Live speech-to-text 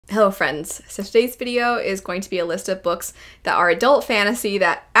Hello friends, so today's video is going to be a list of books that are adult fantasy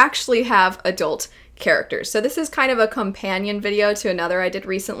that actually have adult characters. So this is kind of a companion video to another I did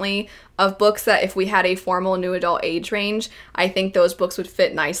recently of books that if we had a formal new adult age range, I think those books would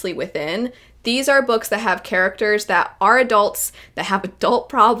fit nicely within. These are books that have characters that are adults, that have adult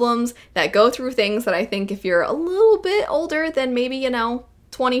problems, that go through things that I think if you're a little bit older than maybe,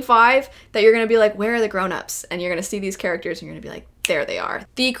 25, that you're going to be like, where are the grown-ups? And you're going to see these characters and you're going to be like, there they are.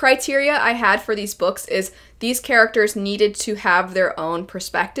 The criteria I had for these books is these characters needed to have their own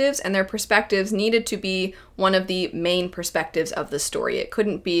perspectives, and their perspectives needed to be one of the main perspectives of the story. It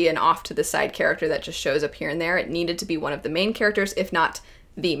couldn't be an off-to-the-side character that just shows up here and there. It needed to be one of the main characters, if not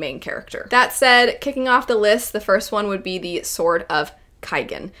the main character. That said, kicking off the list, the first one would be The Sword of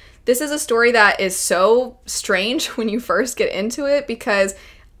Kaigen. This is a story that is so strange when you first get into it because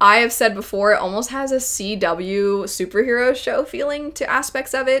I have said before, it almost has a CW superhero show feeling to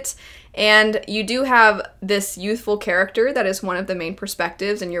aspects of it. And you do have this youthful character that is one of the main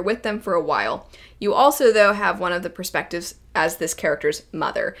perspectives, and you're with them for a while. You also, though, have one of the perspectives as this character's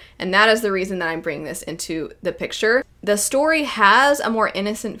mother. And that is the reason that I'm bringing this into the picture. The story has a more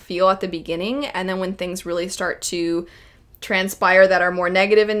innocent feel at the beginning, and then when things really start to transpire that are more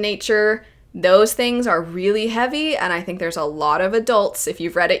negative in nature, those things are really heavy, and I think there's a lot of adults, if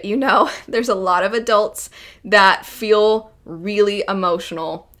you've read it, there's a lot of adults that feel really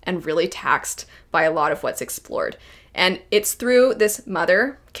emotional and really taxed by a lot of what's explored. And it's through this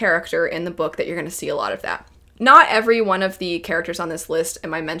mother character in the book that you're going to see a lot of that. Not every one of the characters on this list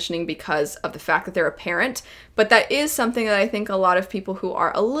am I mentioning because of the fact that they're a parent, but that is something that I think a lot of people who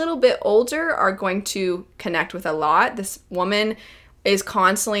are a little bit older are going to connect with a lot. This woman is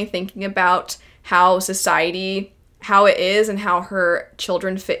constantly thinking about how society, how it is, and how her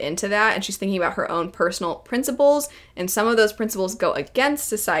children fit into that. And she's thinking about her own personal principles. And some of those principles go against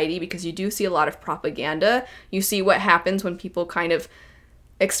society because you do see a lot of propaganda. You see what happens when people kind of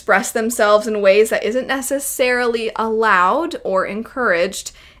express themselves in ways that isn't necessarily allowed or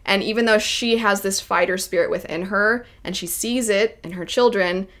encouraged. And even though she has this fighter spirit within her and she sees it in her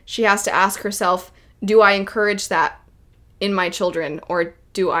children, she has to ask herself, do I encourage that in my children, or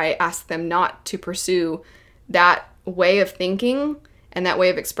do I ask them not to pursue that way of thinking and that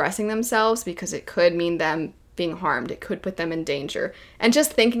way of expressing themselves because it could mean them being harmed, it could put them in danger. And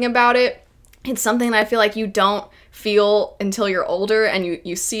just thinking about it, it's something that I feel like you don't feel until you're older and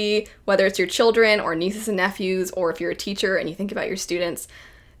you see, whether it's your children or nieces and nephews, or if you're a teacher and you think about your students,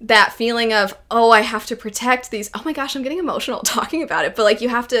 that feeling of, oh, I have to protect these, oh my gosh, I'm getting emotional talking about it, but like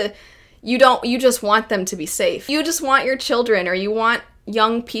you just want them to be safe. You just want your children, or you want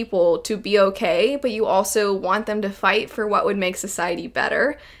young people to be okay, but you also want them to fight for what would make society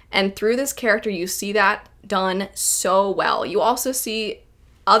better. And through this character, you see that done so well. You also see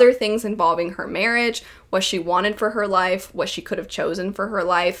other things involving her marriage, what she wanted for her life, what she could have chosen for her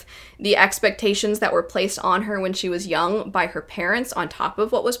life, the expectations that were placed on her when she was young by her parents on top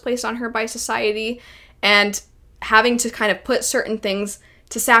of what was placed on her by society, and having to kind of put certain things,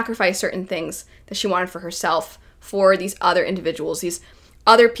 to sacrifice certain things that she wanted for herself for these other individuals, these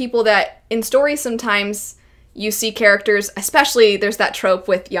other people that in stories sometimes you see characters, especially there's that trope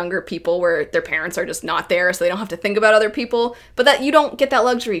with younger people where their parents are just not there so they don't have to think about other people, but that you don't get that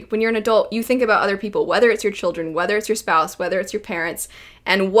luxury. When you're an adult, you think about other people, whether it's your children, whether it's your spouse, whether it's your parents,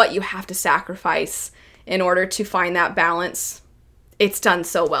 and what you have to sacrifice in order to find that balance. It's done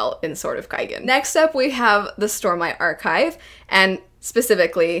so well in Sword of Kaigen. Next up, we have the Stormlight Archive, and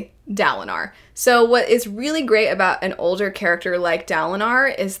specifically Dalinar. So what is really great about an older character like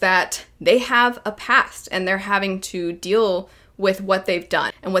Dalinar is that they have a past and they're having to deal with what they've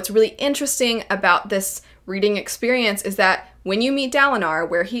done. And what's really interesting about this reading experience is that when you meet Dalinar,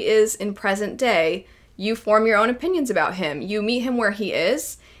 where he is in present day, you form your own opinions about him. You meet him where he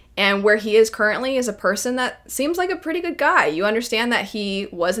is, and where he is currently is a person that seems like a pretty good guy. You understand that he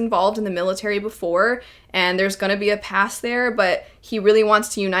was involved in the military before, and there's going to be a past there, but he really wants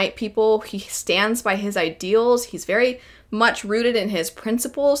to unite people. He stands by his ideals. He's very much rooted in his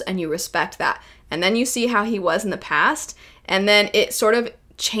principles, and you respect that. And then you see how he was in the past, and then it sort of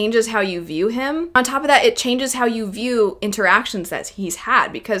changes how you view him. On top of that, it changes how you view interactions that he's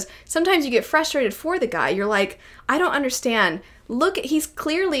had, because sometimes you get frustrated for the guy. You're like, I don't understand. Look, he's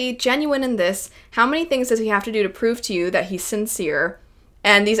clearly genuine in this. How many things does he have to do to prove to you that he's sincere?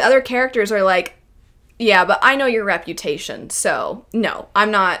 And these other characters are like, yeah, but I know your reputation, so no,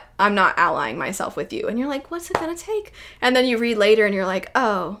 I'm not allying myself with you. And you're like, what's it gonna take? And then you read later and you're like,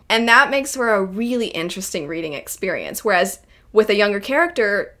 oh. And that makes for a really interesting reading experience. Whereas with a younger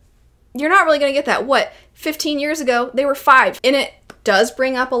character, you're not really gonna get that. What, 15 years ago, they were 5. In it, does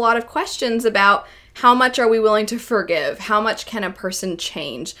bring up a lot of questions about how much are we willing to forgive? How much can a person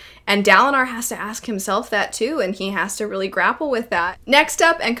change? And Dalinar has to ask himself that too, and he has to really grapple with that. Next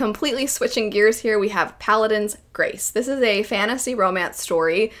up, and completely switching gears here, we have Paladin's Grace. This is a fantasy romance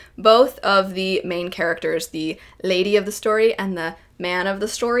story. Both of the main characters, the lady of the story and the man of the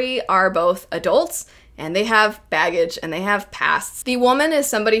story, are both adults, and they have baggage and they have pasts. The woman is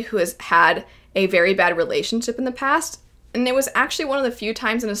somebody who has had a very bad relationship in the past, and it was actually one of the few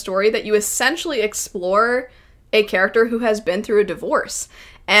times in a story that you essentially explore a character who has been through a divorce.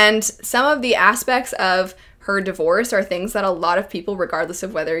 And some of the aspects of her divorce are things that a lot of people, regardless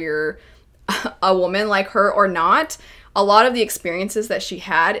of whether you're a woman like her or not, a lot of the experiences that she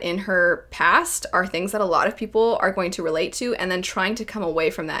had in her past are things that a lot of people are going to relate to, and then trying to come away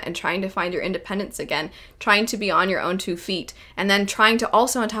from that and trying to find your independence again, trying to be on your own 2 feet, and then trying to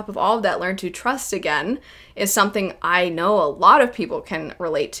also, on top of all of that, learn to trust again is something I know a lot of people can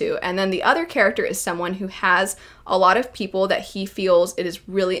relate to. And then the other character is someone who has a lot of people that he feels it is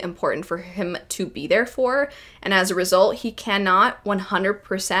really important for him to be there for, and as a result, he cannot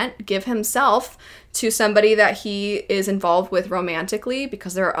 100% give himself to somebody that he is involved with romantically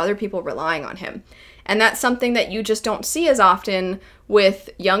because there are other people relying on him. And that's something that you just don't see as often with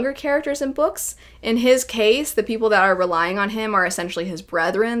younger characters in books. In his case, the people that are relying on him are essentially his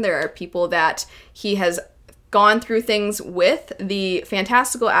brethren. There are people that he has gone through things with. The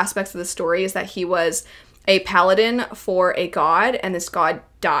fantastical aspects of the story is that he was a paladin for a god, and this god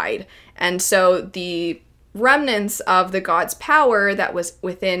died. And so the remnants of the god's power that was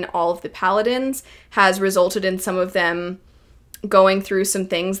within all of the paladins has resulted in some of them going through some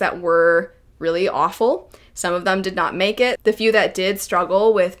things that were really awful. Some of them did not make it. The few that did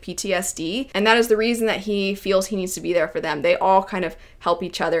struggle with PTSD, and that is the reason that he feels he needs to be there for them. They all kind of help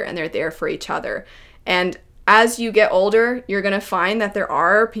each other, and they're there for each other. And as you get older, you're going to find that there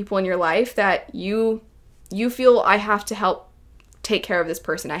are people in your life that you feel, I have to help take care of this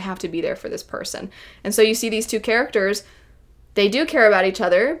person. I have to be there for this person. And so you see these two characters, they do care about each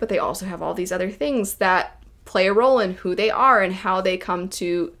other, but they also have all these other things that play a role in who they are and how they come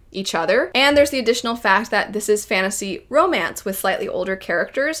to each other. And there's the additional fact that this is fantasy romance with slightly older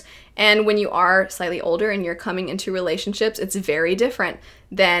characters. And when you are slightly older and you're coming into relationships, it's very different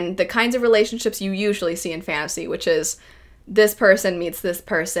than the kinds of relationships you usually see in fantasy, which is this person meets this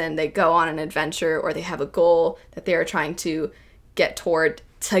person, they go on an adventure, or they have a goal that they are trying to get toward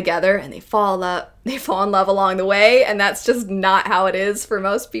together, and they fall in love along the way, and that's just not how it is for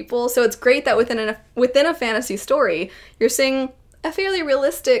most people. So it's great that within a fantasy story, you're seeing a fairly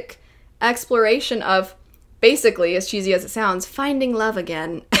realistic exploration of, basically, as cheesy as it sounds, finding love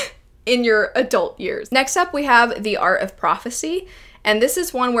again in your adult years. Next up, we have The Art of Prophecy, and this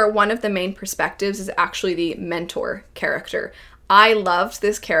is one where one of the main perspectives is actually the mentor character. I loved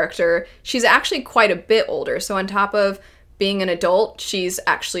this character. She's actually quite a bit older, so on top of being an adult, she's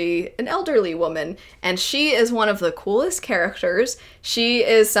actually an elderly woman, and she is one of the coolest characters. She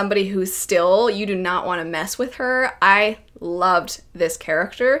is somebody who still, you do not want to mess with her. I loved this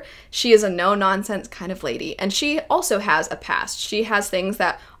character. She is a no-nonsense kind of lady, and she also has a past. She has things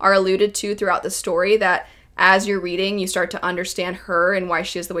that are alluded to throughout the story that as you're reading, you start to understand her and why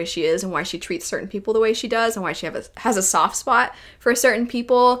she is the way she is and why she treats certain people the way she does and why she has a soft spot for certain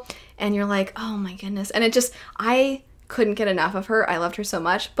people, and you're like, oh my goodness. And it just, I couldn't get enough of her. I loved her so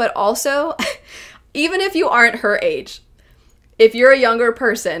much. But also, even if you aren't her age, if you're a younger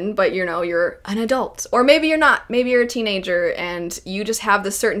person, but you know, you're an adult, or maybe you're not, maybe you're a teenager and you just have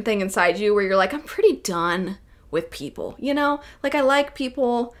this certain thing inside you where you're like, I'm pretty done with people, you know? Like, I like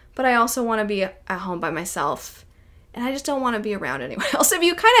people, but I also want to be at home by myself, and I just don't want to be around anyone else. If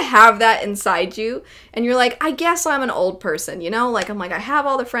you kind of have that inside you and you're like, I guess I'm an old person, you know? Like, I'm like, I have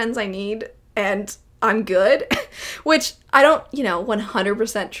all the friends I need and I'm good, which I don't,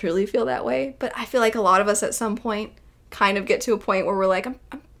 100% truly feel that way, but I feel like a lot of us at some point kind of get to a point where we're like, I'm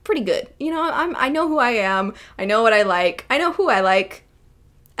pretty good. I know who I am. I know what I like. I know who I like,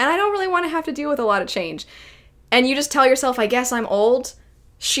 and I don't really want to have to deal with a lot of change. And you just tell yourself, I guess I'm old.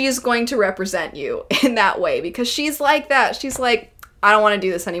 She's going to represent you in that way because she's like that. She's like, I don't want to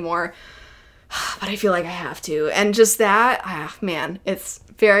do this anymore, but I feel like I have to. And just that, man, it's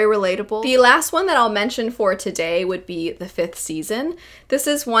very relatable. The last one that I'll mention for today would be the 5th season. This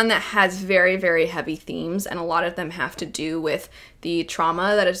is one that has very, very heavy themes, and a lot of them have to do with the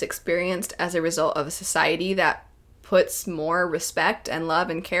trauma that is experienced as a result of a society that puts more respect and love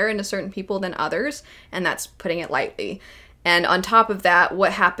and care into certain people than others, and that's putting it lightly. And on top of that,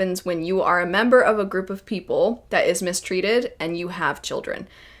 what happens when you are a member of a group of people that is mistreated and you have children.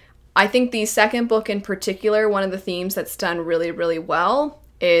 I think the second book in particular, one of the themes that's done really, really well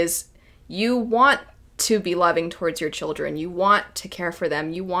is you want to be loving towards your children. You want to care for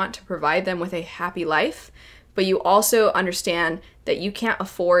them. You want to provide them with a happy life, but you also understand that you can't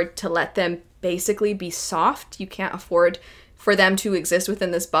afford to let them basically be soft. You can't afford for them to exist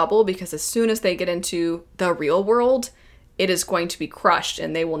within this bubble, because as soon as they get into the real world, it is going to be crushed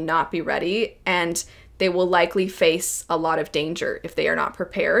and they will not be ready, and they will likely face a lot of danger if they are not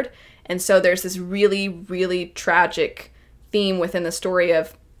prepared. And so there's this really, really tragic theme within the story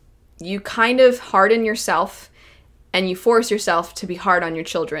of you kind of harden yourself and you force yourself to be hard on your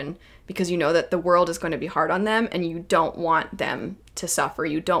children because you know that the world is going to be hard on them and you don't want them to suffer.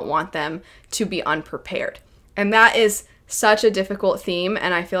 You don't want them to be unprepared. And that is such a difficult theme,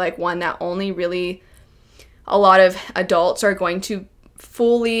 and I feel like one that only really a lot of adults are going to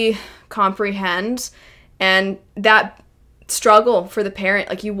fully comprehend. And that struggle for the parent,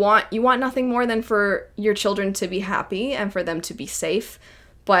 like you want nothing more than for your children to be happy and for them to be safe,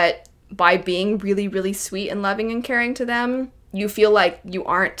 but by being really, really sweet and loving and caring to them, you feel like you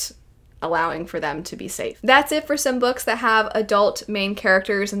aren't allowing for them to be safe. That's it for some books that have adult main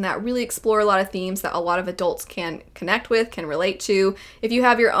characters and that really explore a lot of themes that a lot of adults can connect with, can relate to. If you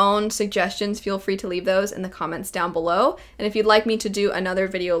have your own suggestions, feel free to leave those in the comments down below. And if you'd like me to do another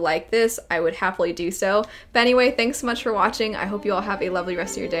video like this, I would happily do so. But anyway, thanks so much for watching. I hope you all have a lovely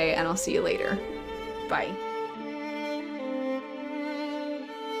rest of your day, and I'll see you later. Bye.